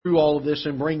through all of this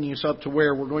and bringing us up to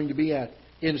where we're going to be at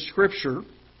in Scripture.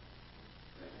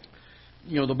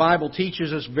 You know, the Bible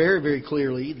teaches us very, very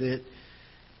clearly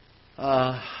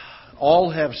that all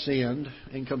have sinned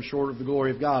and come short of the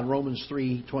glory of God. Romans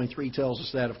 3:23 tells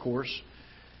us that, of course.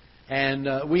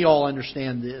 And we all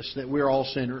understand this, that we're all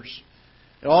sinners.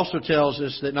 It also tells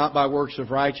us that not by works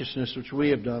of righteousness which we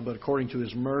have done, but according to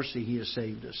His mercy He has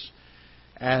saved us.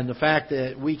 And the fact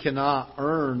that we cannot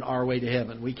earn our way to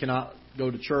heaven. We cannot go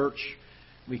to church.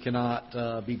 We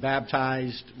cannot be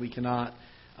baptized. We cannot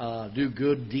do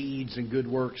good deeds and good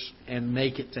works and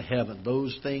make it to heaven.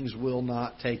 Those things will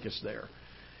not take us there.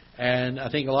 And I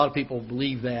think a lot of people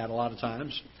believe that a lot of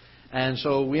times. And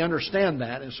so we understand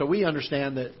that. And so we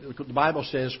understand that the Bible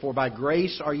says, "For by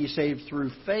grace are ye saved through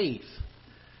faith."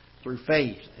 Through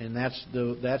faith. And that's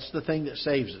the thing that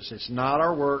saves us. It's not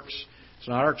our works. It's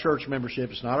not our church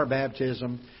membership. It's not our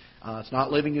baptism. It's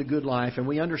not living a good life. And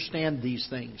we understand these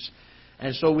things.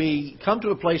 And so we come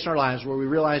to a place in our lives where we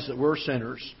realize that we're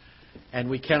sinners and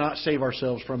we cannot save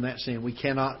ourselves from that sin. We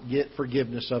cannot get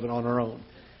forgiveness of it on our own.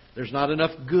 There's not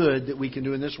enough good that we can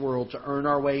do in this world to earn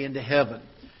our way into heaven.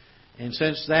 And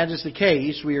since that is the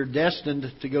case, we are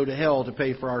destined to go to hell to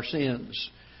pay for our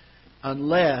sins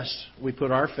unless we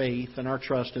put our faith and our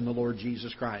trust in the Lord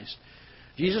Jesus Christ.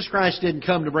 Jesus Christ didn't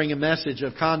come to bring a message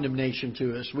of condemnation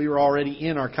to us. We were already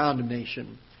in our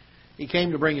condemnation. He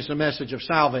came to bring us a message of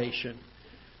salvation.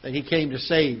 That He came to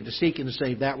save, to seek and to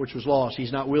save that which was lost.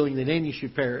 He's not willing that any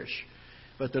should perish,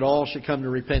 but that all should come to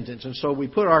repentance. And so we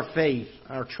put our faith,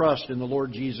 our trust in the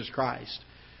Lord Jesus Christ,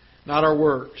 not our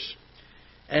works.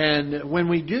 And when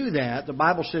we do that, the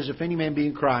Bible says, "If any man be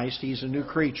in Christ, he's a new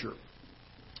creature.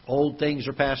 Old things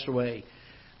are passed away.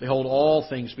 Behold, all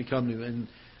things become new." And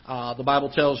the Bible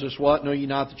tells us what? "Know ye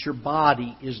not that your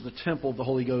body is the temple of the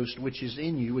Holy Ghost, which is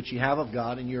in you, which ye have of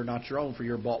God, and ye are not your own, for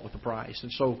you are bought with a price."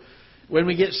 And so when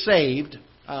we get saved,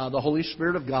 the Holy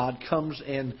Spirit of God comes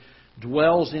and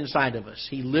dwells inside of us.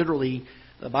 He literally,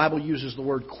 the Bible uses the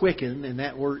word quicken, and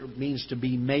that word means to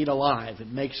be made alive.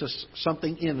 It makes us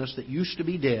something in us that used to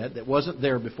be dead, that wasn't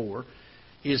there before,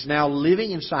 is now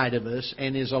living inside of us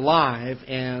and is alive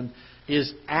and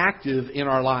is active in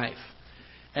our life.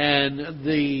 And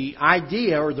the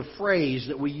idea or the phrase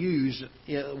that we use,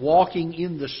 walking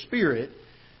in the Spirit,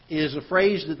 is a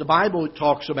phrase that the Bible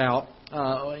talks about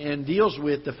and deals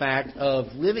with the fact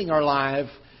of living our life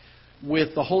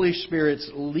with the Holy Spirit's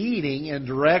leading and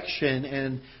direction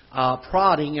and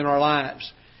prodding in our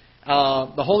lives.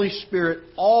 The Holy Spirit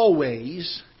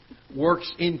always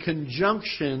works in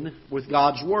conjunction with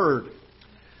God's Word.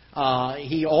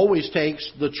 He always takes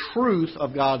the truth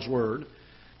of God's Word.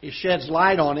 He sheds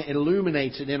light on it and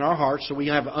illuminates it in our hearts so we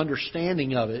have an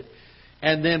understanding of it,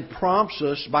 and then prompts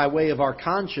us by way of our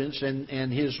conscience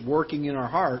and His working in our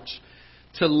hearts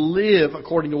to live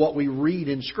according to what we read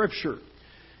in Scripture.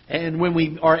 And when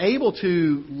we are able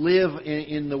to live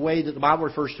in the way that the Bible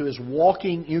refers to as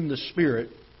walking in the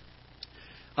Spirit,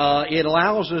 it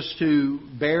allows us to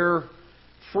bear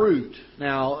fruit.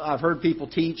 Now, I've heard people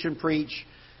teach and preach.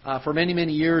 For many,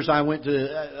 many years, I went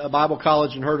to a Bible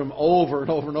college and heard them over and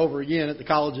over and over again at the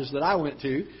colleges that I went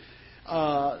to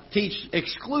teach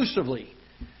exclusively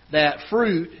that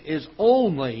fruit is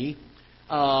only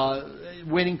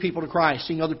winning people to Christ,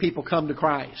 seeing other people come to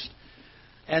Christ.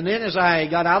 And then as I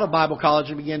got out of Bible college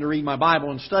and began to read my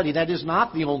Bible and study, that is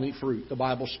not the only fruit the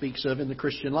Bible speaks of in the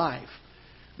Christian life.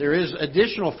 There is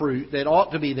additional fruit that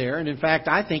ought to be there, and in fact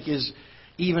I think is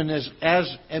even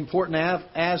as important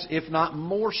as, if not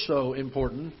more so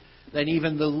important, than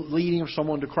even the leading of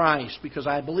someone to Christ. Because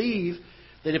I believe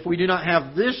that if we do not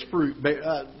have this fruit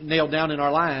nailed down in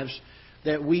our lives,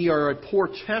 that we are a poor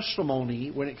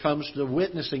testimony when it comes to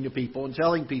witnessing to people and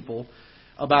telling people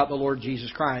about the Lord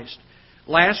Jesus Christ.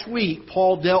 Last week,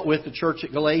 Paul dealt with the church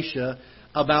at Galatia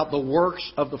about the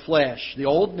works of the flesh, the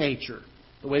old nature,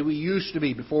 the way we used to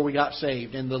be before we got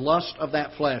saved, and the lust of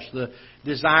that flesh, the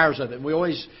desires of it. And we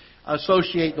always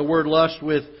associate the word lust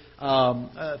with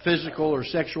physical or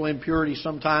sexual impurity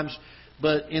sometimes,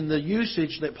 but in the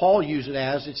usage that Paul used it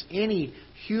as, it's any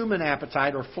human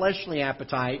appetite or fleshly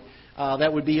appetite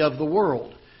that would be of the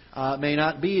world. It may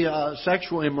not be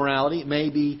sexual immorality. It may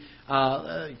be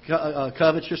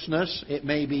covetousness. It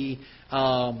may be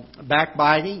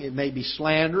backbiting. It may be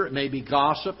slander. It may be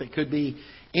gossip. It could be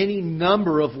any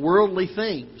number of worldly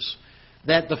things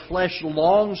that the flesh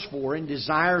longs for and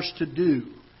desires to do.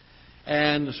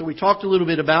 And so we talked a little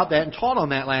bit about that and taught on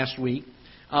that last week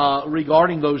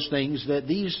regarding those things, that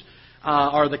these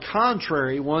are the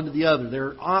contrary one to the other.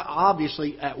 They're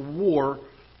obviously at war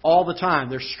all the time.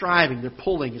 They're striving. They're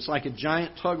pulling. It's like a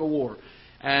giant tug of war.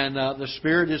 And the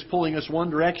Spirit is pulling us one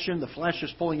direction, the flesh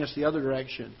is pulling us the other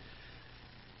direction.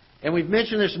 And we've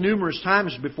mentioned this numerous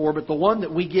times before, but the one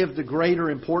that we give the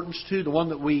greater importance to, the one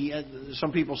that we,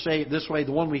 some people say it this way,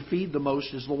 the one we feed the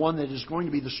most is the one that is going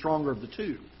to be the stronger of the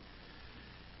two.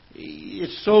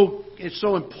 It's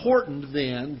so important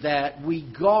then that we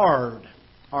guard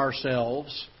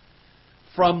ourselves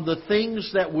from the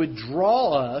things that would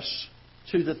draw us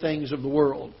to the things of the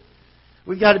world.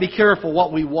 We've got to be careful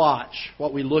what we watch,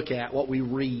 what we look at, what we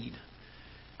read.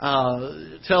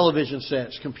 Television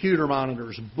sets, computer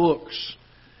monitors, books,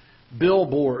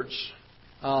 billboards,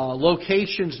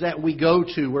 locations that we go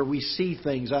to where we see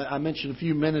things. I mentioned a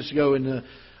few minutes ago in the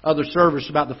other service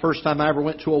about the first time I ever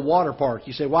went to a water park.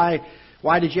 You say, why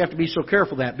did you have to be so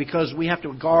careful of that? Because we have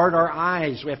to guard our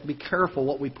eyes. We have to be careful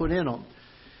what we put in them.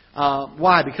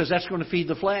 Why? Because that's going to feed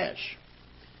the flesh.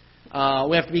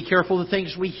 We have to be careful of the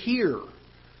things we hear,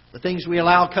 the things we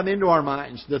allow come into our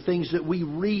minds, the things that we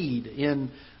read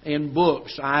in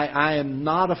books. I am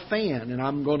not a fan, and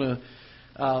I'm going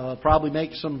to probably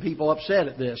make some people upset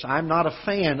at this. I'm not a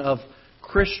fan of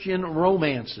Christian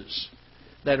romances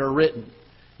that are written.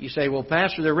 You say, well,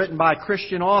 Pastor, they're written by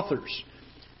Christian authors.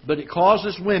 But it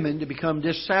causes women to become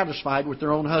dissatisfied with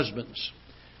their own husbands.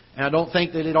 And I don't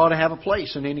think that it ought to have a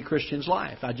place in any Christian's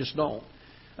life. I just don't.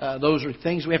 Those are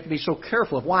things we have to be so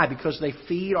careful of. Why? Because they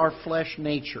feed our flesh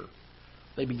nature.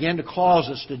 They begin to cause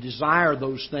us to desire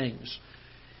those things.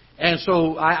 And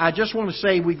so I just want to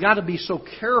say we've got to be so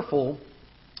careful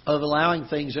of allowing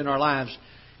things in our lives,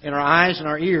 in our eyes and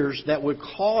our ears, that would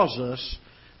cause us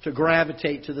to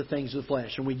gravitate to the things of the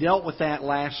flesh. And we dealt with that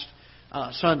last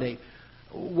Sunday.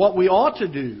 What we ought to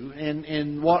do,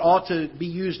 and what ought to be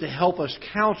used to help us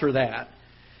counter that,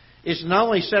 is not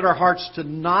only set our hearts to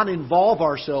not involve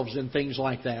ourselves in things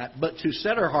like that, but to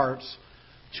set our hearts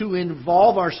to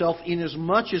involve ourselves in as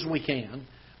much as we can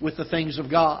with the things of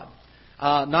God.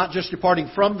 Not just departing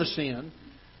from the sin,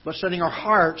 but setting our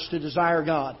hearts to desire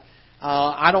God.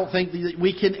 I don't think that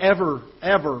we can ever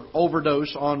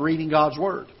overdose on reading God's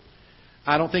Word.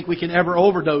 I don't think we can ever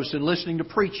overdose in listening to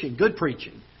preaching, good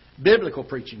preaching, biblical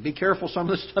preaching. Be careful some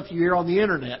of the stuff you hear on the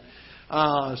internet.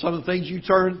 Some of the things you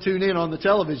tune in on the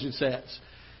television sets.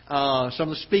 Some of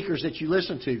the speakers that you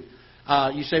listen to.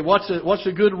 You say, what's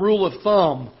a good rule of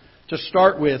thumb to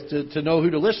start with to know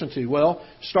who to listen to? Well,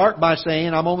 start by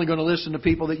saying, I'm only going to listen to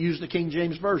people that use the King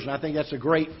James Version. I think that's a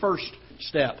great first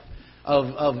step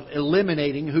of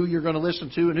eliminating who you're going to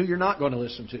listen to and who you're not going to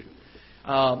listen to.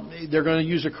 They're going to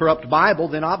use a corrupt Bible,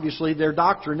 then obviously their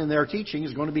doctrine and their teaching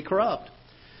is going to be corrupt.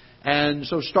 And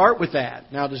so start with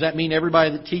that. Now, does that mean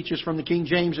everybody that teaches from the King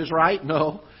James is right?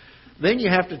 No. Then you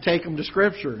have to take them to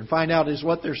Scripture and find out, is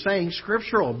what they're saying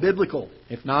scriptural, biblical?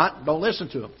 If not, don't listen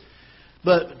to them.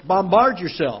 But bombard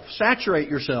yourself, saturate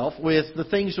yourself with the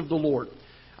things of the Lord.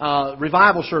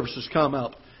 Revival services come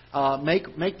up.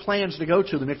 Make plans to go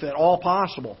to them if at all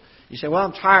possible. You say, well,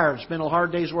 I'm tired. It's been a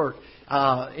hard day's work.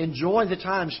 Enjoy the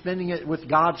time spending it with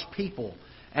God's people.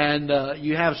 And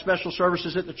you have special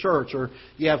services at the church, or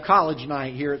you have college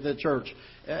night here at the church.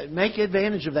 Make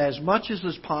advantage of that as much as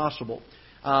is possible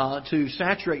to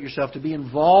saturate yourself, to be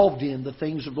involved in the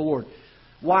things of the Lord.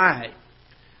 Why?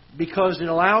 Because it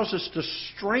allows us to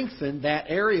strengthen that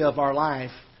area of our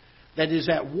life that is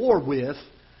at war with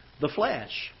the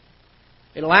flesh.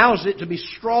 It allows it to be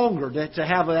stronger, to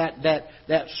have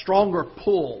that stronger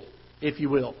pull, if you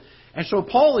will. And so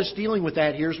Paul is dealing with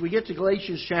that here as we get to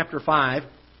Galatians chapter 5.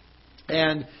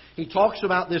 And he talks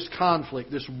about this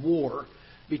conflict, this war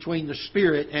between the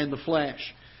Spirit and the flesh.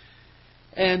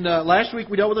 And last week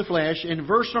we dealt with the flesh. In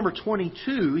verse number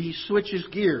 22, he switches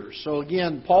gears. So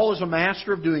again, Paul is a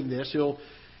master of doing this. He'll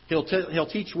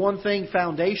teach one thing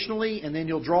foundationally, and then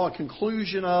he'll draw a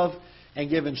conclusion of and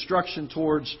give instruction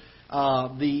towards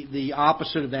the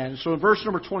opposite of that. And so in verse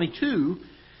number 22,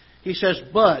 he says,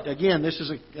 but, again, this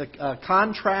is a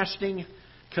contrasting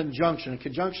conjunction, a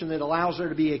conjunction that allows there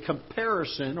to be a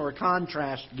comparison or a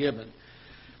contrast given.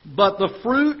 But the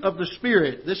fruit of the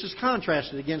Spirit, this is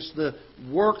contrasted against the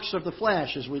works of the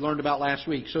flesh, as we learned about last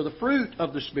week. So the fruit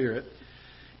of the Spirit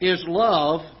is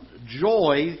love,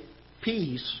 joy,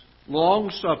 peace,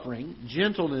 long-suffering,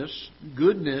 gentleness,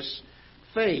 goodness,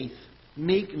 faith,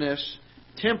 meekness,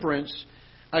 temperance.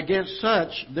 Against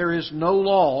such there is no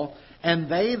law. And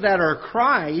they that are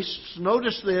Christ's,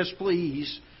 notice this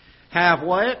please, have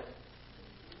what?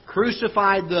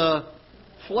 Crucified the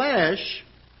flesh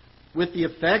with the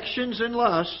affections and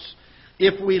lusts,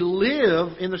 if we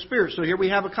live in the Spirit. So here we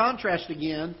have a contrast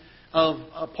again of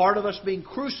a part of us being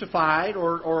crucified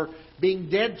or being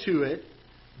dead to it,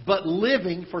 but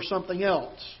living for something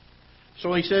else.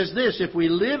 So he says this, if we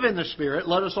live in the Spirit,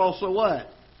 let us also what?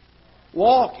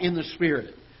 Walk in the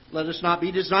Spirit. Let us not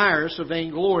be desirous of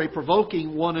vainglory,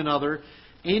 provoking one another,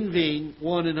 envying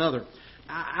one another.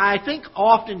 I think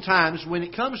oftentimes when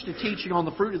it comes to teaching on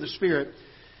the fruit of the Spirit,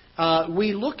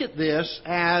 we look at this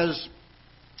as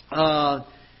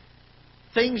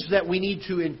things that we need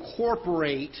to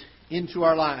incorporate into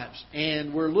our lives.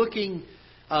 And we're looking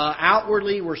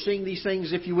outwardly, we're seeing these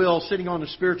things, if you will, sitting on a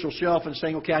spiritual shelf and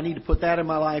saying, okay, I need to put that in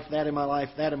my life, that in my life,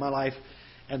 that in my life,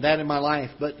 and that in my life.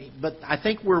 But I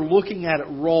think we're looking at it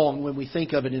wrong when we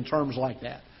think of it in terms like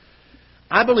that.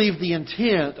 I believe the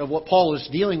intent of what Paul is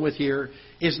dealing with here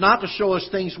is not to show us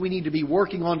things we need to be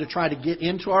working on to try to get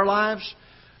into our lives.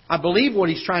 I believe what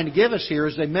he's trying to give us here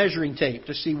is a measuring tape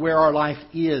to see where our life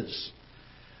is.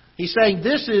 He's saying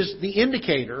this is the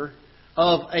indicator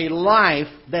of a life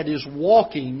that is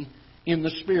walking in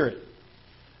the Spirit.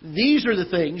 These are the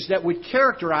things that would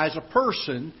characterize a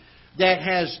person that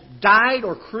has died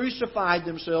or crucified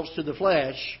themselves to the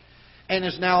flesh and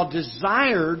is now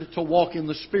desired to walk in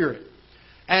the Spirit.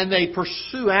 And they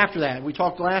pursue after that. We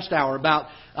talked last hour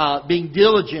about being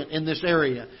diligent in this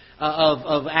area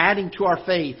of adding to our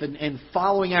faith and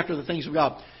following after the things of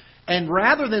God. And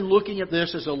rather than looking at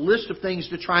this as a list of things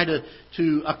to try to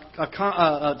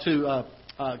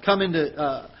come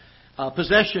into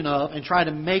possession of and try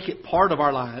to make it part of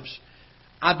our lives,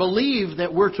 I believe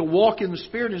that we're to walk in the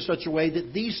Spirit in such a way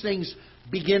that these things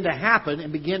begin to happen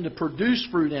and begin to produce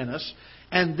fruit in us.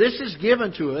 And this is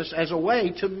given to us as a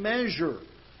way to measure.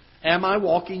 Am I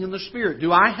walking in the Spirit?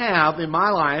 Do I have in my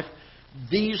life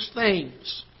these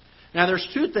things? Now, there's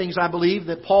two things I believe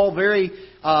that Paul very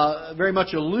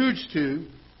much alludes to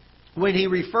when he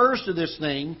refers to this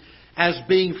thing as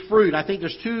being fruit. I think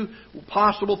there's two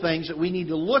possible things that we need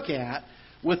to look at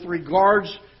with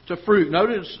regards to fruit.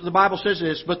 Notice the Bible says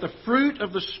this, but the fruit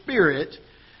of the Spirit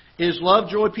is love,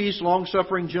 joy, peace,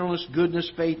 long-suffering, gentleness, goodness,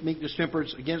 faith, meekness,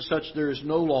 temperance. Against such there is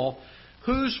no law.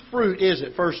 Whose fruit is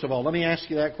it, first of all? Let me ask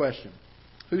you that question.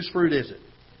 Whose fruit is it?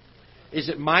 Is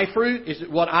it my fruit? Is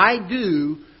it what I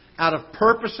do out of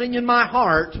purposing in my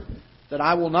heart that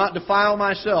I will not defile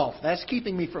myself? That's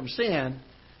keeping me from sin,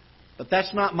 but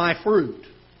that's not my fruit.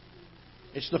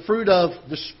 It's the fruit of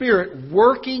the Spirit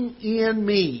working in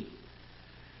me.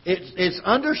 It's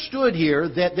understood here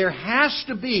that there has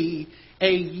to be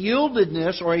a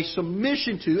yieldedness or a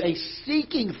submission to, a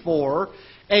seeking for,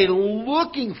 a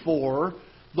looking for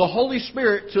the Holy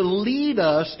Spirit to lead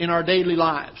us in our daily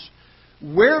lives.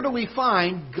 Where do we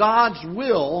find God's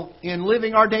will in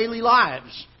living our daily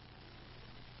lives?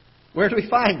 Where do we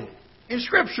find it? In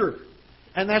Scripture.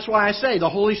 And that's why I say the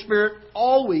Holy Spirit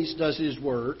always does His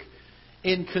work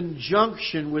in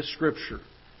conjunction with Scripture.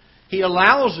 He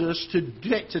allows us to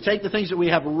take the things that we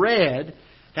have read,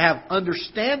 to have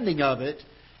understanding of it,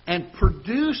 and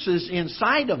produces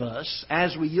inside of us,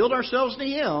 as we yield ourselves to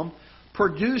Him,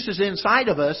 produces inside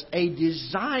of us a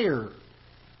desire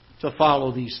to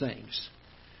follow these things.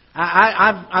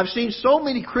 I've seen so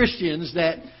many Christians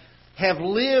that have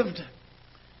lived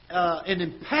an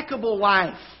impeccable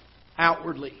life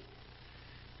outwardly,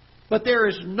 but there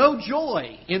is no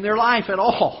joy in their life at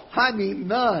all. I mean,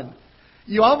 none.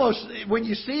 You almost, when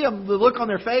you see them, the look on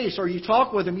their face, or you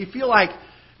talk with them, you feel like,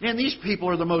 man, these people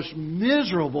are the most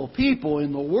miserable people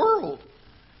in the world.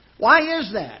 Why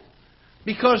is that?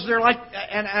 Because they're like,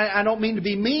 and I don't mean to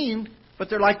be mean, but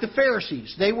they're like the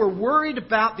Pharisees. They were worried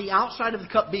about the outside of the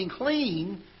cup being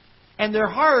clean, and their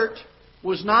heart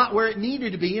was not where it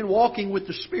needed to be in walking with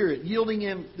the Spirit, yielding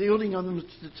them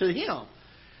to Him.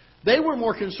 They were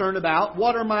more concerned about,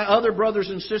 what are my other brothers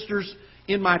and sisters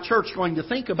in my church going to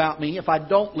think about me if I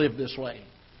don't live this way?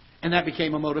 And that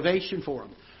became a motivation for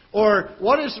them. Or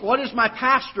what is my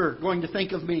pastor going to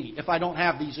think of me if I don't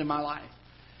have these in my life?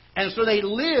 And so they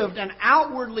lived an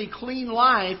outwardly clean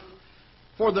life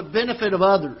for the benefit of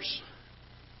others,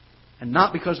 and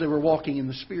not because they were walking in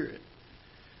the Spirit.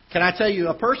 Can I tell you,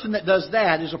 a person that does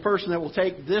that is a person that will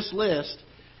take this list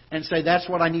and say, that's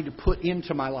what I need to put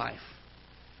into my life.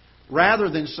 Rather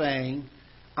than saying,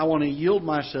 I want to yield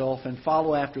myself and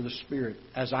follow after the Spirit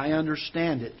as I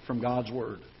understand it from God's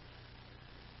Word.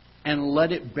 And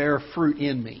let it bear fruit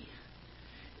in me.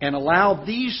 And allow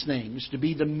these things to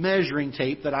be the measuring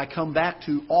tape that I come back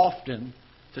to often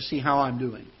to see how I'm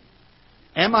doing.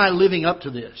 Am I living up to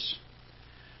this?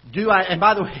 And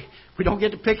by the way, we don't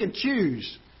get to pick and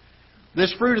choose.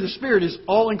 This fruit of the Spirit is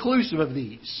all-inclusive of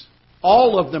these.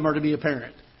 All of them are to be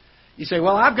apparent. You say,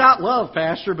 well, I've got love,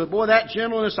 Pastor, but boy, that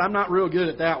gentleness, I'm not real good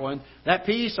at that one. That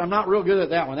peace, I'm not real good at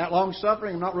that one. That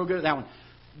long-suffering, I'm not real good at that one.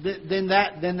 Then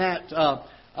that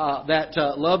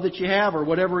love that you have, or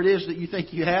whatever it is that you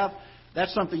think you have,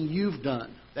 That's something you've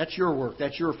done. That's your work.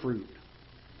 That's your fruit.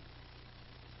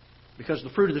 Because the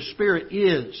fruit of the Spirit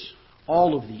is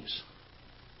all of these.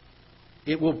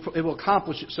 It will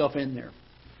accomplish itself in there.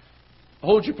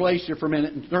 Hold your place here for a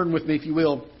minute and turn with me, if you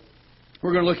will.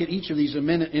 We're going to look at each of these in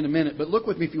a minute. But look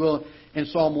with me, if you will, in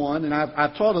Psalm 1. And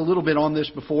I've taught a little bit on this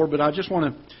before, but I just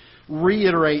want to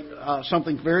reiterate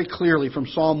something very clearly from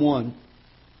Psalm 1.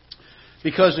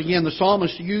 Because, again, the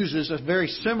psalmist uses a very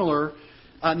similar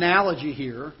analogy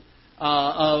here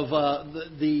of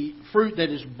the fruit that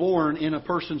is born in a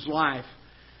person's life.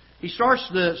 He starts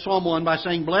the Psalm 1 by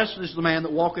saying, "Blessed is the man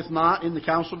that walketh not in the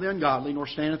counsel of the ungodly, nor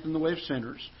standeth in the way of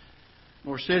sinners,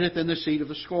 nor sitteth in the seat of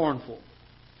the scornful."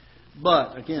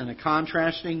 But, again, a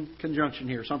contrasting conjunction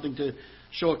here, something to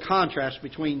show a contrast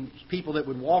between people that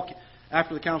would walk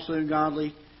after the counsel of the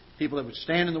ungodly, people that would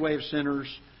stand in the way of sinners,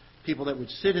 people that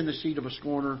would sit in the seat of a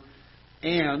scorner,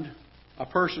 and a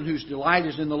person whose delight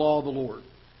is in the law of the Lord.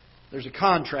 There's a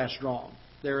contrast drawn.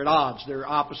 They're at odds. They're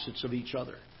opposites of each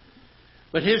other.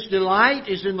 But his delight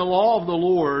is in the law of the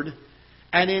Lord,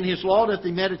 and in His law doth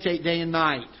he meditate day and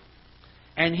night.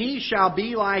 And he shall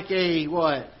be like a,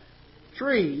 what?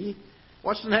 Tree.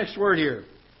 What's the next word here?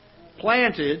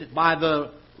 Planted by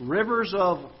the rivers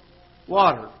of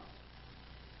water.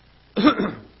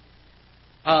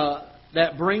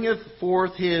 That bringeth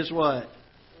forth his what?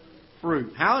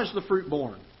 Fruit. How is the fruit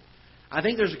born? I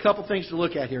think there's a couple things to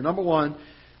look at here. Number one,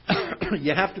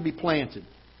 you have to be planted.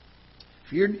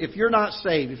 If you're not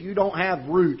saved, if you don't have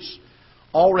roots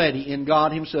already in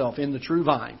God Himself, in the true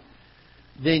vine,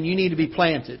 then you need to be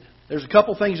planted. There's a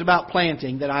couple things about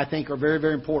planting that I think are very,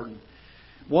 very important.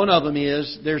 One of them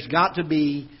is there's got to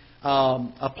be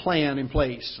a plan in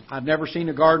place. I've never seen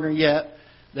a gardener yet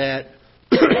that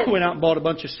went out and bought a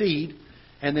bunch of seed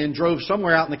and then drove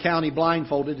somewhere out in the county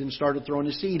blindfolded and started throwing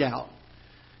his seed out.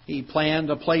 He planned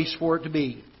a place for it to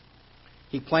be.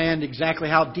 He planned exactly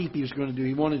how deep he was going to do.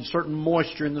 He wanted certain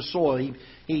moisture in the soil.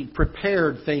 He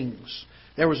prepared things.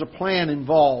 There was a plan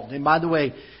involved. And by the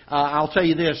way, I'll tell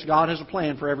you this, God has a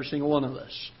plan for every single one of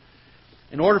us.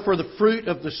 In order for the fruit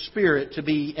of the Spirit to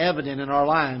be evident in our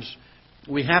lives,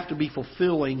 we have to be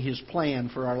fulfilling His plan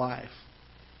for our life.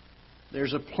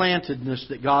 There's a plantedness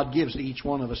that God gives to each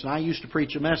one of us. And I used to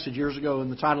preach a message years ago,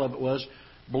 and the title of it was,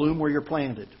 "Bloom Where You're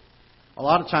Planted." A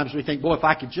lot of times we think, boy, if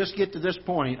I could just get to this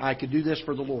point, I could do this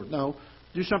for the Lord. No,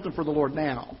 do something for the Lord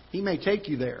now. He may take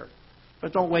you there,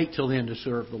 but don't wait till then to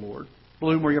serve the Lord.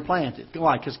 Bloom where you're planted.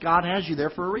 Why? Because God has you there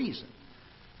for a reason.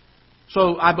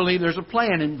 So I believe there's a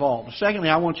plan involved. Secondly,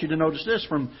 I want you to notice this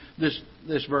from this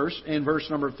verse, in verse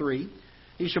number 3.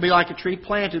 He shall be like a tree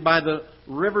planted by the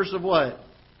rivers of what?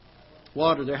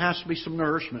 Water. There has to be some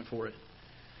nourishment for it.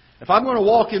 If I'm going to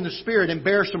walk in the Spirit and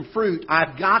bear some fruit,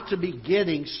 I've got to be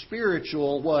getting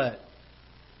spiritual what?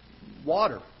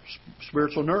 Water.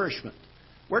 Spiritual nourishment.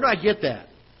 Where do I get that?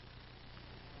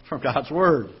 From God's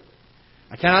Word.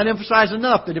 I cannot emphasize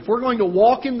enough that if we're going to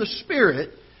walk in the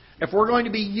Spirit, if we're going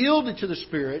to be yielded to the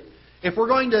Spirit, if we're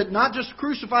going to not just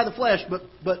crucify the flesh,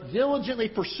 but diligently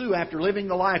pursue after living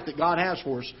the life that God has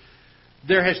for us,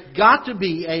 there has got to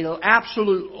be an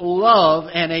absolute love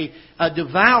and a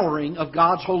devouring of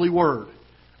God's holy Word.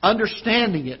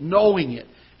 Understanding it, knowing it,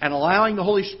 and allowing the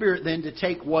Holy Spirit then to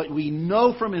take what we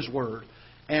know from His Word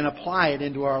and apply it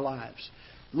into our lives.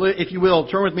 If you will,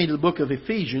 turn with me to the book of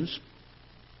Ephesians.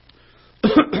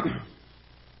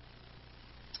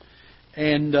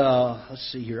 And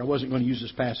let's see here. I wasn't going to use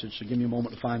this passage, so give me a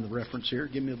moment to find the reference here.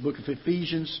 Give me the book of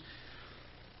Ephesians,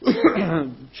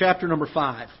 chapter number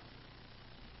 5.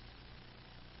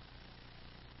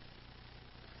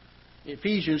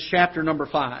 Ephesians chapter number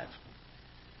 5.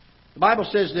 The Bible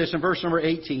says this in verse number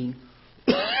 18.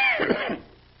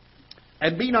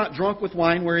 And be not drunk with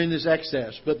wine wherein is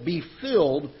excess, but be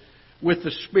filled with the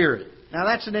Spirit. Now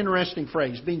that's an interesting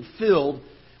phrase, being filled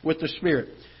with the Spirit.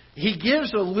 He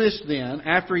gives a list then,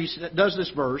 after he does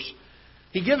this verse,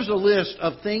 he gives a list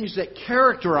of things that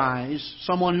characterize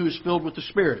someone who is filled with the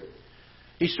Spirit.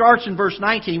 He starts in verse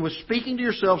 19 with speaking to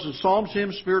yourselves in psalms,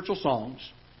 hymns, spiritual songs,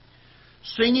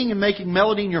 singing and making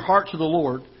melody in your heart to the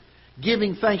Lord,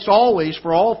 giving thanks always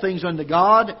for all things unto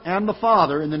God and the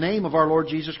Father in the name of our Lord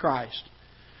Jesus Christ.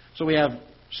 So we have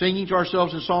singing to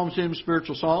ourselves in psalms, hymns,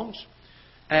 spiritual songs,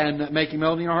 and making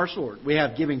melody in our hearts to the Lord. We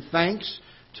have giving thanks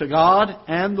to God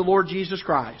and the Lord Jesus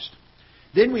Christ.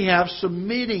 Then we have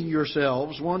submitting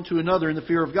yourselves one to another in the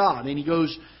fear of God. And he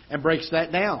goes and breaks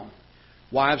that down.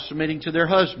 Wives submitting to their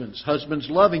husbands. Husbands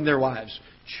loving their wives.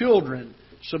 Children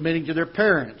submitting to their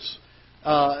parents.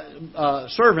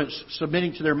 Servants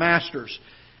submitting to their masters.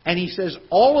 And he says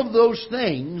all of those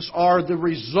things are the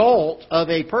result of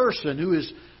a person who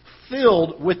is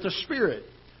filled with the Spirit.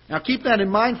 Now keep that in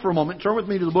mind for a moment. Turn with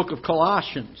me to the book of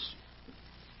Colossians.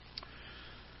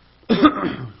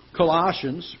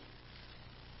 Colossians.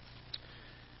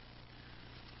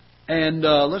 And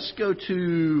let's go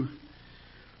to,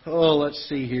 let's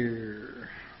see here.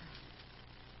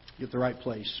 Get the right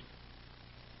place.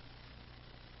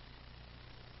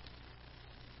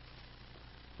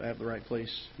 Do I have the right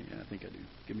place? Yeah, I think I do.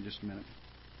 Give me just a minute.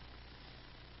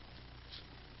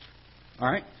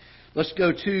 All right. Let's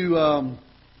go to,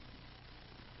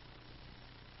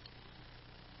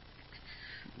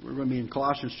 we're going to be in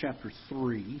Colossians chapter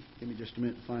 3. Give me just a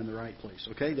minute to find the right place.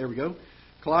 Okay, there we go.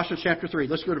 Colossians chapter 3.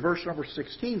 Let's go to verse number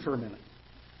 16 for a minute.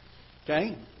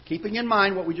 Okay? Keeping in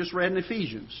mind what we just read in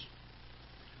Ephesians.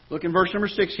 Look in verse number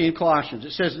 16 of Colossians.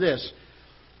 It says this.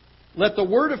 Let the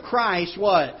word of Christ,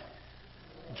 what?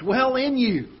 Dwell in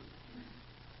you.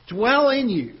 Dwell in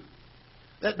you.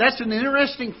 That's an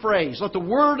interesting phrase. Let the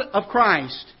word of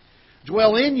Christ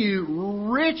dwell in you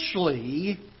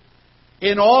richly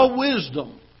in all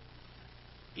wisdom.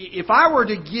 If I were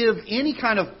to give any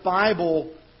kind of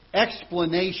Bible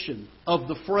explanation of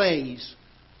the phrase,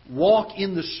 walk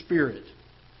in the Spirit,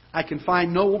 I can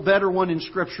find no better one in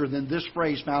Scripture than this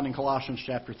phrase found in Colossians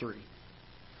chapter 3.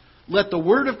 Let the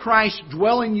word of Christ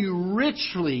dwell in you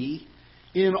richly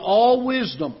in all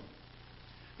wisdom.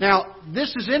 Now,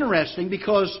 this is interesting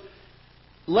because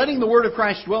letting the word of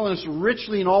Christ dwell in us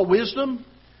richly in all wisdom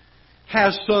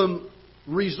has some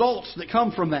results that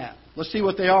come from that. Let's see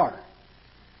what they are.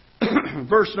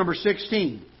 Verse number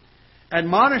 16.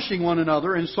 Admonishing one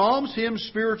another in psalms, hymns,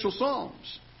 spiritual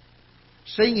songs,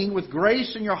 singing with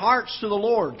grace in your hearts to the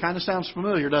Lord. Kind of sounds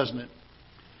familiar, doesn't it?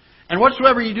 And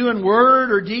whatsoever you do in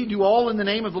word or deed, do all in the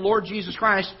name of the Lord Jesus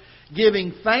Christ,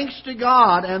 giving thanks to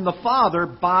God and the Father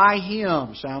by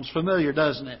Him. Sounds familiar,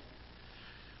 doesn't it?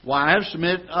 Wives,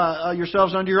 submit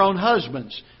yourselves unto your own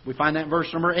husbands. We find that in verse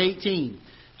number 18.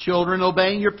 Children,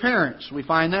 obeying your parents. We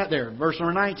find that there. Verse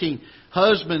number 19.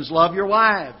 Husbands, love your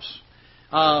wives.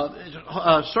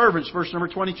 Servants, verse number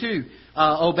 22.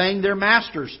 Obeying their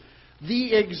masters.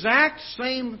 The exact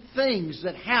same things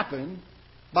that happen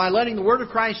by letting the Word of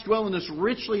Christ dwell in us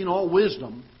richly in all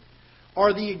wisdom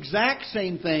are the exact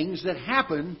same things that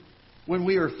happen when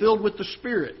we are filled with the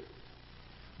Spirit.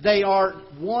 They are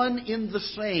one in the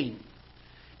same.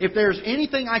 If there's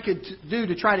anything I could do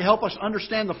to try to help us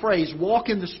understand the phrase, walk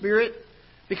in the Spirit,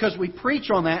 because we preach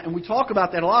on that and we talk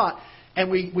about that a lot, and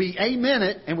we amen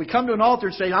it, and we come to an altar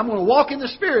and say, I'm going to walk in the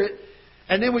Spirit,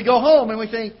 and then we go home and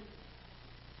we think,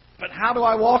 but how do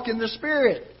I walk in the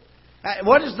Spirit?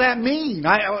 What does that mean?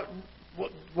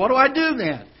 What do I do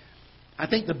then? I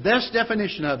think the best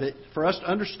definition of it, for us to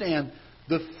understand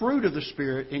the fruit of the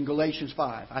Spirit in Galatians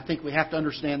 5, I think we have to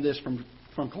understand this from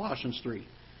Colossians 3.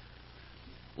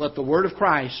 Let the word of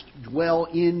Christ dwell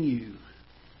in you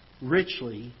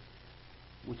richly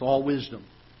with all wisdom.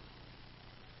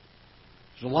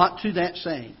 There's a lot to that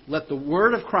saying. Let the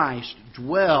word of Christ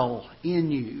dwell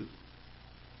in you.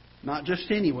 Not just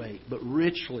anyway, but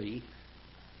richly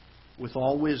with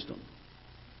all wisdom.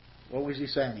 What was he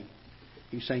saying?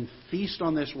 He's saying, feast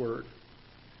on this word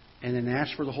and then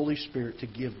ask for the Holy Spirit to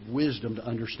give wisdom to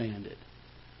understand it.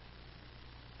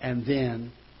 And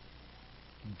then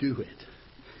do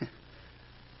it.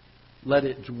 Let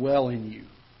it dwell in you.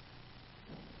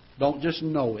 Don't just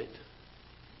know it.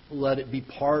 Let it be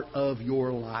part of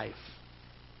your life.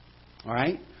 All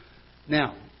right?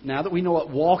 Now that we know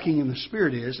what walking in the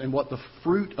Spirit is and what the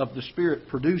fruit of the Spirit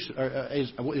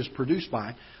is produced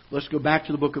by, let's go back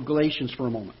to the book of Galatians for a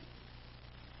moment.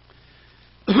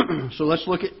 So let's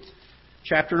look at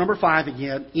chapter number 5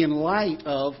 again in light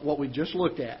of what we just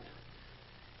looked at.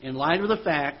 In light of the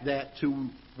fact that to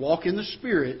walk in the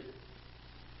Spirit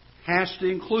has to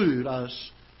include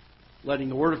us letting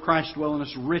the Word of Christ dwell in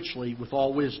us richly with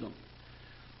all wisdom.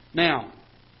 Now,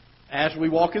 as we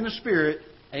walk in the Spirit,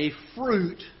 a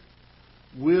fruit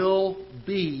will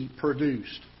be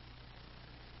produced.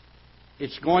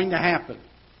 It's going to happen.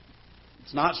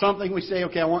 It's not something we say,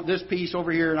 okay, I want this piece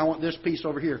over here and I want this piece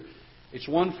over here. It's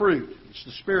one fruit. It's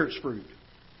the Spirit's fruit.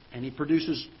 And He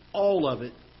produces all of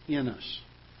it in us.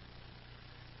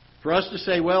 For us to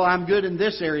say, well, I'm good in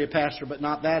this area, Pastor, but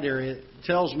not that area,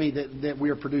 tells me that we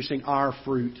are producing our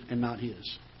fruit and not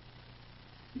His.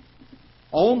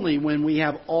 Only when we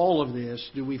have all of this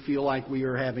do we feel like we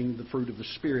are having the fruit of the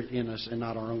Spirit in us and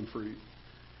not our own fruit.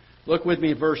 Look with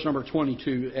me at verse number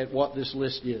 22 at what this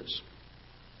list is.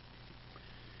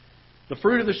 The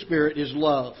fruit of the Spirit is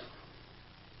love.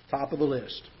 Top of the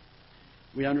list.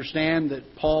 We understand that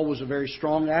Paul was a very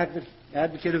strong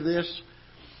advocate of this.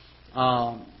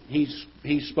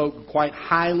 He spoke quite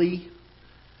highly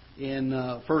In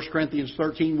 1 Corinthians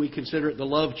 13, we consider it the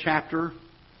love chapter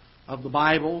of the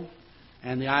Bible,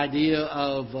 and the idea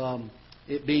of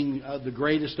it being the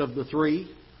greatest of the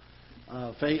three,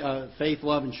 faith,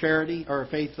 love, and charity, or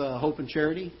faith, hope, and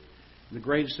charity. The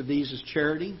greatest of these is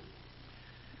charity.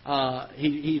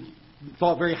 He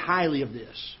thought very highly of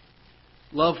this.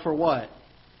 Love for what?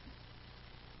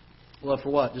 Love for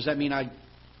what? Does that mean I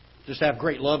just have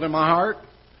great love in my heart?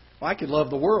 Well, I could love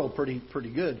the world pretty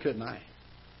good, couldn't I?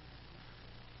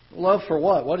 Love for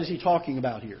what? What is he talking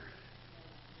about here?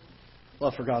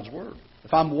 Love for God's Word.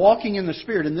 If I'm walking in the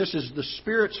Spirit, and this is the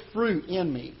Spirit's fruit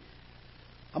in me,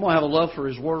 I'm going to have a love for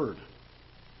His Word.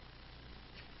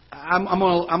 I'm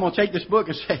going to take this book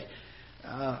and say,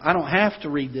 I don't have to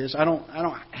read this. I don't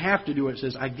have to do what it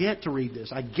says. I get to read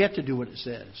this. I get to do what it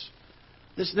says.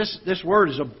 This Word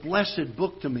is a blessed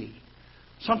book to me.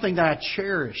 Something that I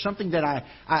cherish. Something that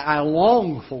I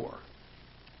long for.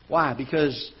 Why?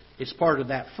 Because it's part of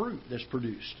that fruit that's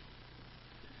produced.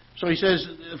 So he says,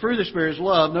 the fruit of the Spirit is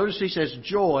love. Notice he says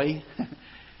joy.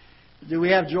 Do we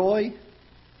have joy?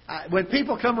 When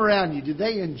people come around you, do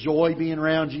they enjoy being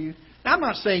around you? Now, I'm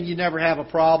not saying you never have a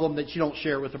problem that you don't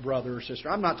share with a brother or sister.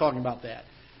 I'm not talking about that.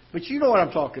 But you know what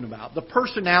I'm talking about. The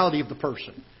personality of the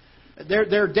person.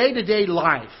 Their day-to-day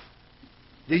life.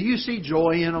 Do you see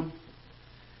joy in them?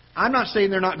 I'm not saying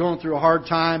they're not going through a hard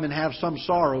time and have some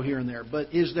sorrow here and there.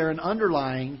 But is there an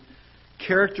underlying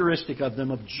characteristic of them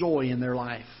of joy in their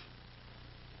life?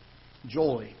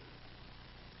 Joy.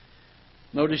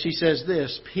 Notice he says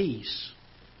this, peace.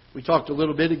 We talked a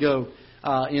little bit ago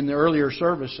in the earlier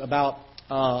service about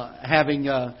having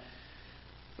an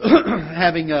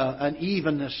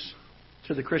evenness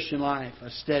to the Christian life,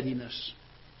 a steadiness.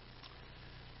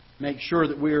 Make sure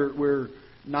that we're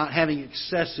not having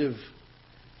excessive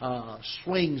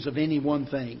swings of any one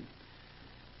thing.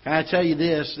 Can I tell you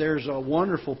this? There's a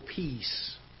wonderful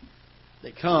peace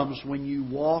that comes when you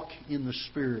walk in the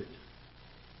Spirit.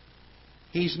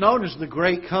 He's known as the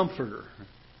great comforter.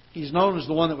 He's known as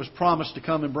the one that was promised to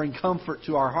come and bring comfort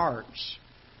to our hearts.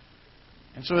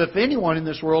 And so if anyone in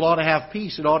this world ought to have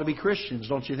peace, it ought to be Christians,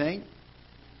 don't you think?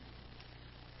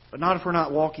 But not if we're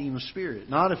not walking in the Spirit.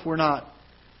 Not if we're not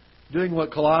doing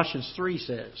what Colossians 3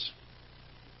 says.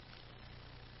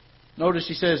 Notice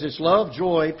he says it's love,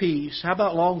 joy, peace. How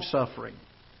about long-suffering?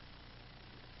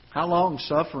 How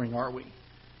long-suffering are we?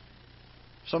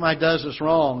 Somebody does us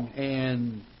wrong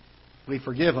and we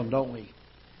forgive them, don't we?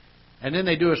 And then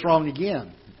they do us wrong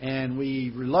again and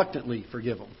we reluctantly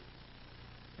forgive them.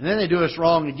 And then they do us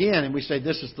wrong again and we say,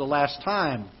 this is the last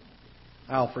time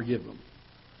I'll forgive them.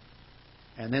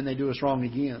 And then they do us wrong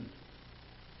again.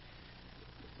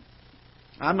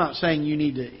 I'm not saying you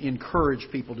need to encourage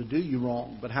people to do you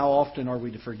wrong, but how often are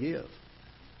we to forgive?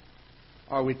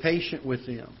 Are we patient with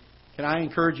them? Can I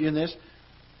encourage you in this?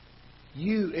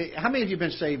 How many of you have been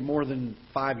saved more than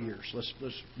 5 years? Let's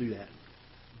do that.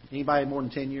 Anybody more than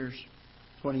 10 years?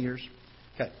 20 years?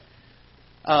 Okay.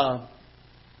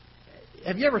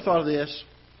 Have you ever thought of this?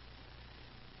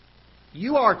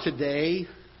 You are today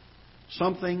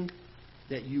something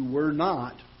that you were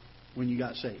not when you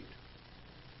got saved.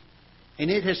 And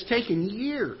it has taken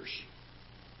years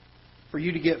for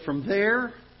you to get from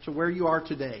there to where you are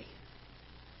today.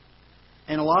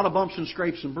 And a lot of bumps and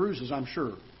scrapes and bruises, I'm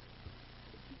sure.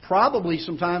 Probably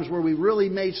some times where we really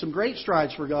made some great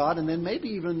strides for God and then maybe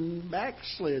even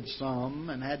backslid some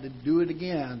and had to do it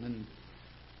again. And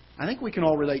I think we can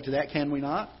all relate to that, can we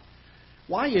not?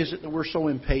 Why is it that we're so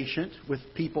impatient with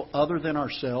people other than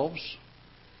ourselves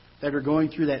that are going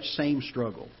through that same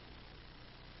struggle?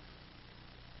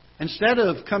 Instead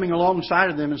of coming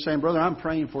alongside of them and saying, brother, I'm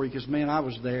praying for you because, man, I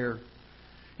was there.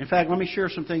 In fact, let me share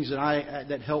some things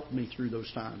that helped me through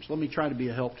those times. Let me try to be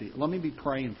a help to you. Let me be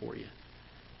praying for you.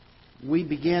 We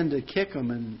began to kick them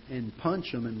and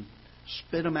punch them and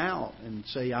spit them out and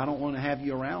say, I don't want to have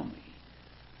you around me.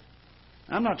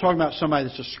 I'm not talking about somebody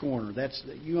that's a scorner.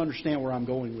 You understand where I'm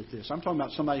going with this. I'm talking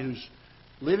about somebody who's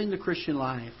living the Christian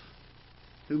life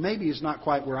who maybe is not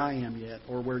quite where I am yet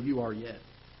or where you are yet.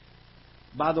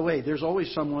 By the way, there's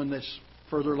always someone that's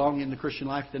further along in the Christian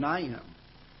life than I am.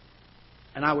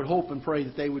 And I would hope and pray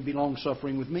that they would be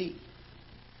long-suffering with me.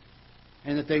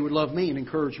 And that they would love me and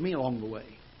encourage me along the way.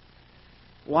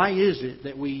 Why is it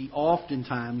that we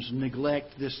oftentimes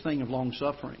neglect this thing of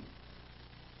long-suffering?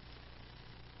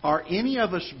 Are any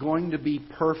of us going to be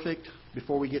perfect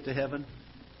before we get to heaven?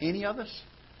 Any of us?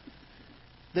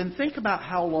 Then think about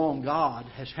how long God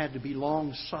has had to be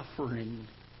long-suffering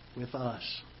with us.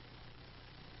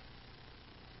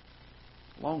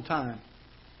 Long time.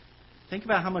 Think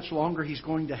about how much longer He's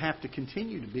going to have to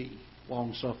continue to be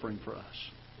long-suffering for us.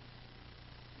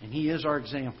 And He is our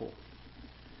example.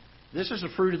 This is the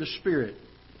fruit of the Spirit.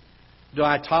 Do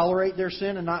I tolerate their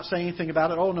sin and not say anything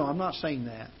about it? Oh, no, I'm not saying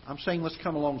that. I'm saying let's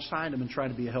come alongside them and try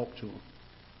to be a help to them.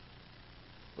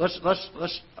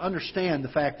 Let's understand the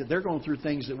fact that they're going through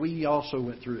things that we also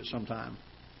went through at some time.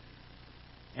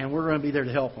 And we're going to be there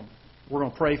to help them. We're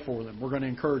going to pray for them. We're going to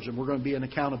encourage them. We're going to be an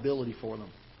accountability for them.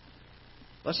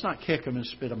 Let's not kick them and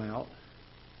spit them out.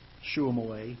 Shoo them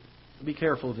away. Be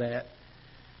careful of that.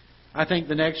 I think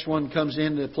the next one comes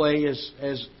into play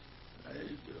as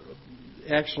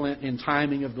excellent in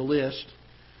timing of the list,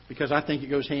 because I think it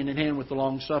goes hand in hand with the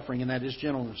long suffering, and that is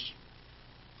gentleness.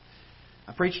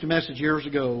 I preached a message years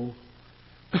ago,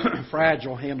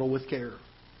 fragile, handle with care.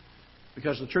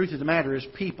 Because the truth of the matter is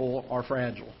people are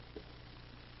fragile.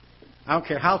 I don't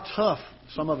care how tough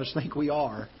some of us think we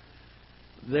are.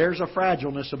 There's a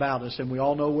fragileness about us, and we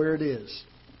all know where it is.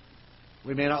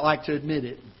 We may not like to admit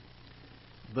it,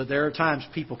 but there are times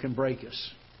people can break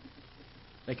us.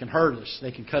 They can hurt us.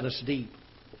 They can cut us deep.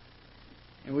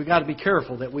 And we've got to be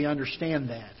careful that we understand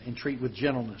that and treat with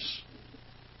gentleness.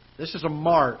 This is a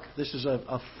mark. This is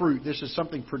a fruit. This is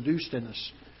something produced in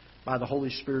us by the Holy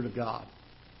Spirit of God.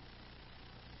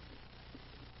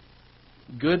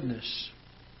 Goodness.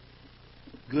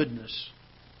 Goodness.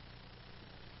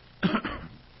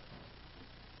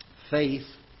 Faith.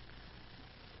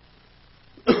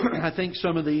 I think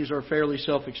some of these are fairly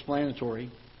self-explanatory.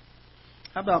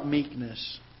 How about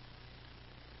meekness?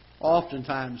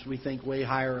 Oftentimes we think way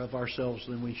higher of ourselves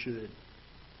than we should.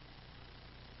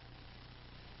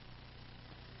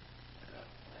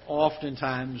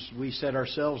 Oftentimes we set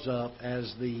ourselves up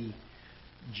as the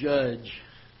judge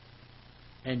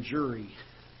and jury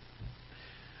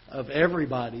of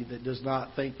everybody that does not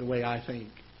think the way I think.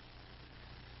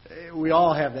 We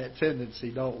all have that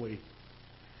tendency, don't we?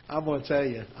 I'm going to tell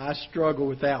you, I struggle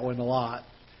with that one a lot,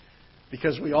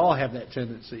 because we all have that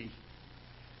tendency.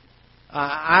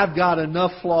 I've got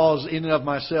enough flaws in and of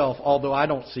myself, although I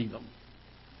don't see them.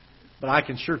 But I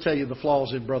can sure tell you the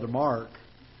flaws in Brother Mark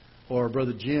or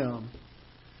Brother Jim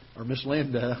or Miss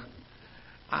Linda.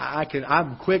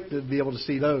 I'm quick to be able to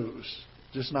see those,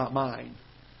 just not mine.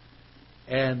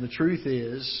 And the truth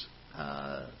is,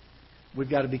 we've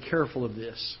got to be careful of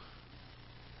this.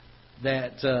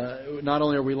 That not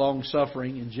only are we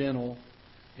long-suffering and gentle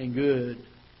and good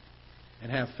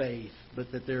and have faith,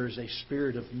 but that there is a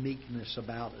spirit of meekness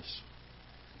about us.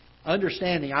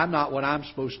 Understanding I'm not what I'm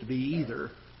supposed to be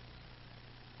either.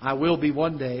 I will be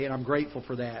one day, and I'm grateful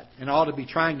for that. And I ought to be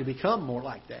trying to become more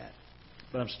like that.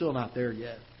 But I'm still not there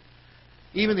yet.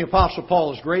 Even the Apostle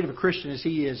Paul, as great of a Christian as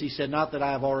he is, he said, not that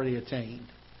I have already attained.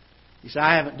 He said,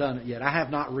 I haven't done it yet. I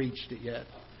have not reached it yet.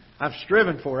 I've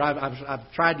striven for it.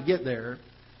 I've tried to get there.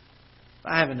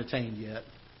 I haven't attained yet.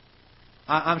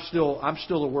 I'm still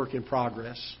a work in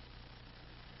progress.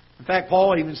 In fact,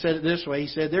 Paul even said it this way. He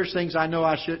said, there's things I know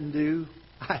I shouldn't do.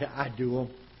 I do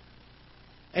them.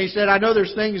 And he said, I know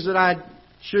there's things that I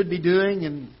should be doing,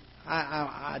 and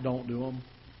I don't do them.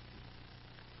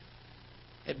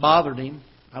 It bothered him.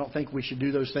 I don't think we should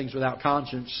do those things without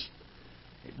conscience.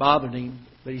 It bothered him,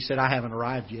 but he said, I haven't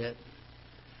arrived yet.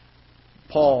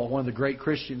 Paul, one of the great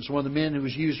Christians, one of the men who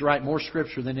was used to write more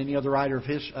Scripture than any other writer of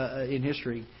in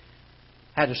history,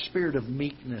 had a spirit of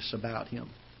meekness about him.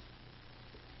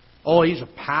 Oh, he's a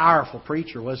powerful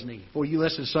preacher, wasn't he? Boy, you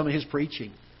listen to some of his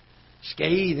preaching.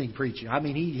 Scathing preaching. I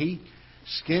mean, he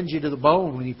skins you to the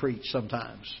bone when he preached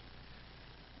sometimes.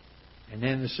 And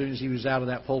then as soon as he was out of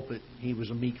that pulpit, he was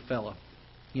a meek fellow.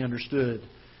 He understood,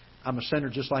 I'm a sinner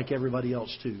just like everybody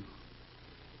else too.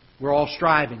 We're all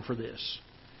striving for this.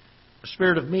 A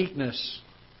spirit of meekness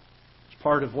is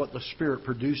part of what the Spirit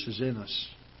produces in us.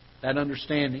 That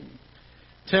understanding.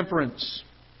 Temperance.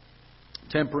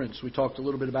 Temperance. We talked a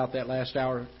little bit about that last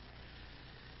hour.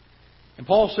 And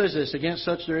Paul says this, against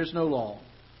such there is no law.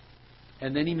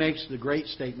 And then he makes the great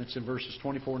statements in verses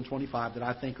 24 and 25 that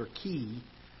I think are key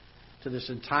to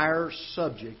this entire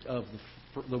subject of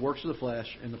the works of the flesh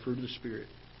and the fruit of the Spirit.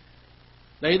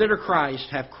 They that are Christ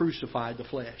have crucified the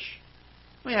flesh.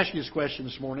 Let me ask you this question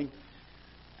this morning.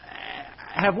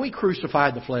 Have we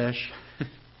crucified the flesh?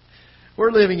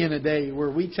 We're living in a day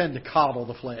where we tend to coddle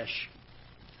the flesh.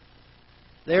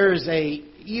 There is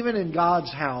even in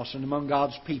God's house and among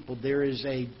God's people, there is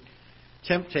a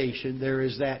temptation, there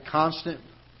is that constant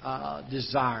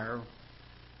desire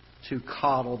to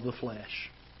coddle the flesh.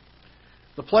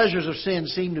 The pleasures of sin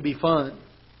seem to be fun.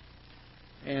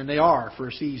 And they are for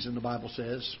a season, the Bible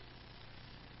says.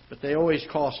 But they always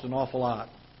cost an awful lot.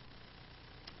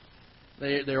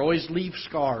 They always leave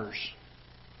scars.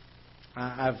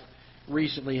 I've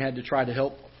recently had to try to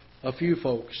help a few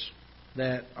folks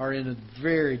that are in a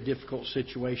very difficult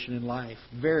situation in life,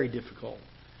 very difficult.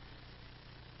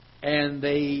 And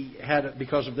they had it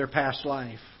because of their past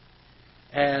life.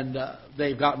 And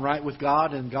they've gotten right with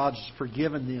God, and God's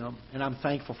forgiven them. And I'm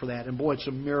thankful for that. And boy, it's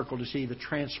a miracle to see the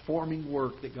transforming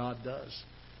work that God does.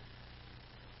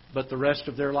 But the rest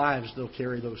of their lives, they'll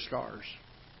carry those scars.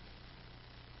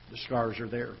 The scars are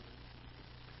there.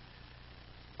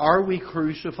 Are we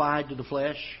crucified to the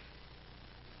flesh?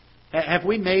 Have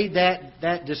we made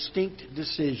that distinct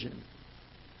decision?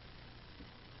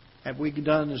 Have we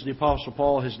done as the Apostle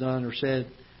Paul has done or said,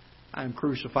 I am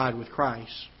crucified with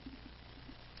Christ?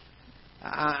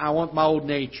 I want my old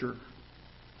nature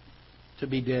to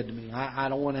be dead to me. I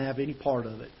don't want to have any part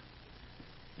of it.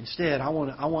 Instead, I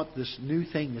want this new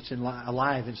thing that's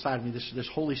alive inside of me, this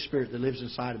Holy Spirit that lives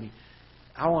inside of me.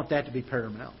 I want that to be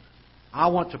paramount. I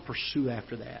want to pursue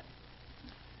after that.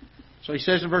 So he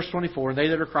says in verse 24, and they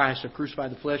that are Christ have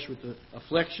crucified the flesh with the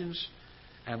afflictions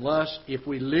and lusts. If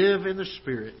we live in the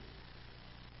Spirit,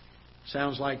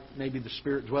 sounds like maybe the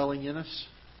Spirit dwelling in us.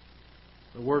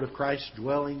 The Word of Christ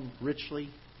dwelling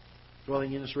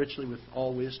in us richly with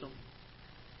all wisdom.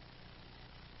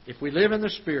 If we live in the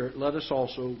Spirit, let us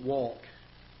also walk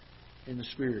in the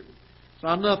Spirit. It's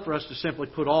not enough for us to simply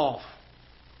put off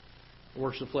the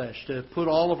works of the flesh, to put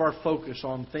all of our focus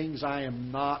on things I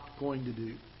am not going to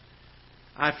do.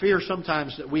 I fear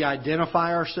sometimes that we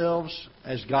identify ourselves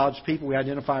as God's people. We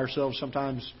identify ourselves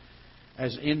sometimes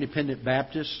as independent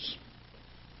Baptists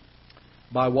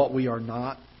by what we are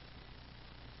not.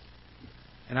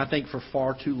 And I think for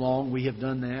far too long we have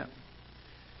done that.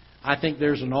 I think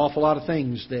there's an awful lot of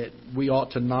things that we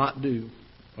ought to not do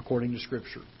according to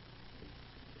Scripture.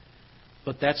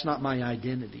 But that's not my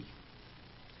identity.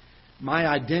 My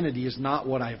identity is not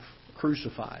what I've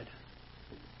crucified.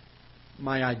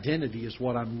 My identity is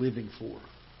what I'm living for.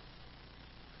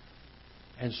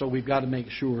 And so we've got to make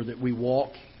sure that we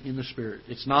walk in the Spirit.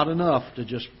 It's not enough to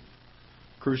just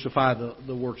crucify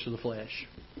the works of the flesh,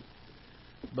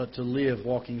 but to live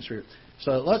walking in the Spirit.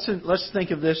 So let's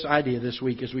think of this idea this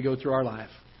week as we go through our life.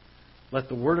 Let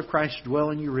the Word of Christ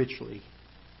dwell in you richly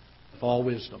with all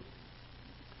wisdom.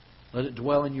 Let it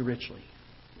dwell in you richly.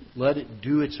 Let it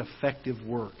do its effective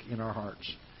work in our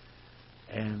hearts.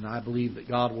 And I believe that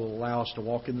God will allow us to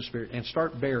walk in the Spirit and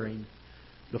start bearing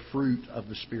the fruit of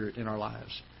the Spirit in our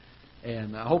lives.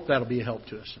 And I hope that'll be a help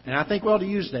to us. And I think we ought to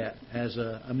use that as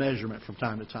a measurement from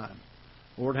time to time.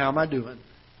 Lord, how am I doing?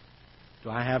 Do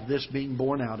I have this being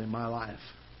borne out in my life?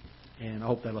 And I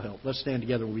hope that'll help. Let's stand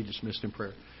together when we dismissed in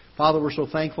prayer. Father, we're so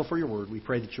thankful for your word. We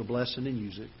pray that you'll bless it and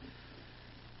use it.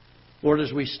 Lord,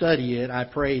 as we study it, I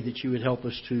pray that you would help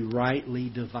us to rightly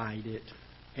divide it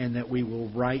and that we will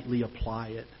rightly apply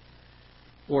it.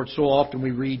 Lord, so often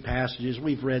we read passages.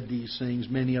 We've read these things.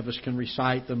 Many of us can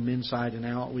recite them inside and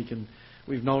out.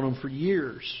 We've known them for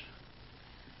years.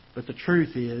 But the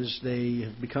truth is they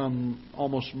have become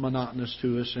almost monotonous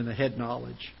to us in a head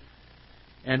knowledge.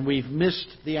 And we've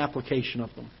missed the application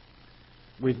of them.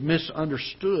 We've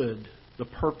misunderstood the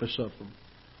purpose of them.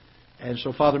 And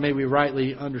so, Father, may we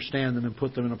rightly understand them and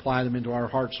put them and apply them into our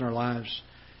hearts and our lives.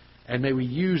 And may we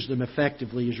use them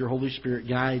effectively as your Holy Spirit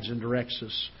guides and directs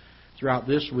us throughout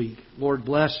this week. Lord,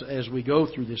 bless as we go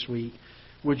through this week.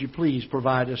 Would you please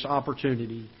provide us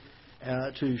opportunity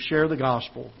to share the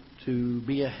gospel, to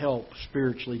be a help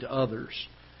spiritually to others.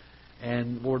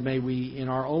 And Lord, may we in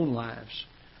our own lives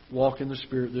walk in the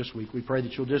Spirit this week. We pray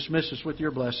that you'll dismiss us with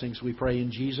your blessings. We pray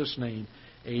in Jesus' name.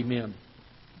 Amen.